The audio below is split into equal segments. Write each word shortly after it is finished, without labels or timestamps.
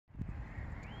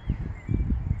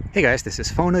Hey guys, this is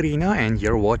PhoneArena and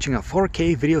you're watching a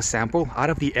 4K video sample out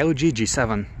of the LG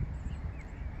G7.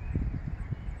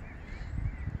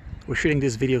 We're shooting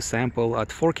this video sample at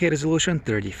 4K resolution,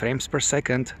 30 frames per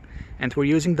second, and we're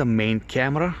using the main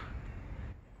camera.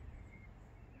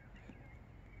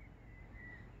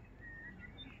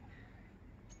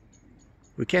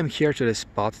 We came here to this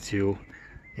spot to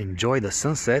enjoy the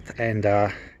sunset, and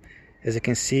as you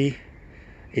can see,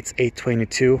 it's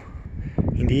 8:22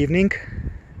 in the evening.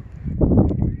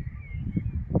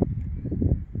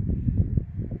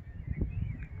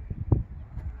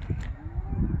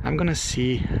 I'm gonna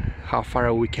see how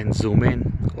far we can zoom in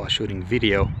while shooting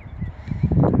video.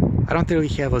 I don't really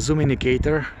have a zoom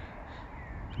indicator,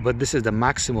 but this is the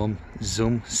maximum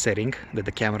zoom setting that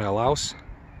the camera allows.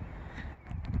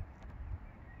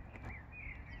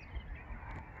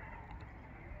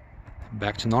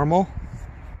 Back to normal.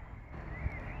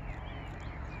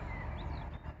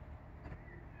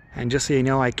 And just so you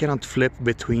know, I cannot flip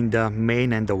between the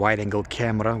main and the wide-angle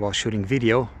camera while shooting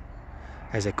video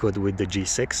as I could with the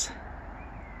G6.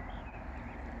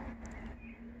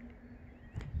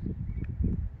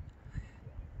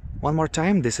 One more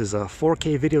time, this is a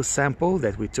 4K video sample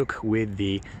that we took with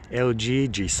the LG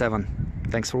G7.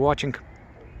 Thanks for watching.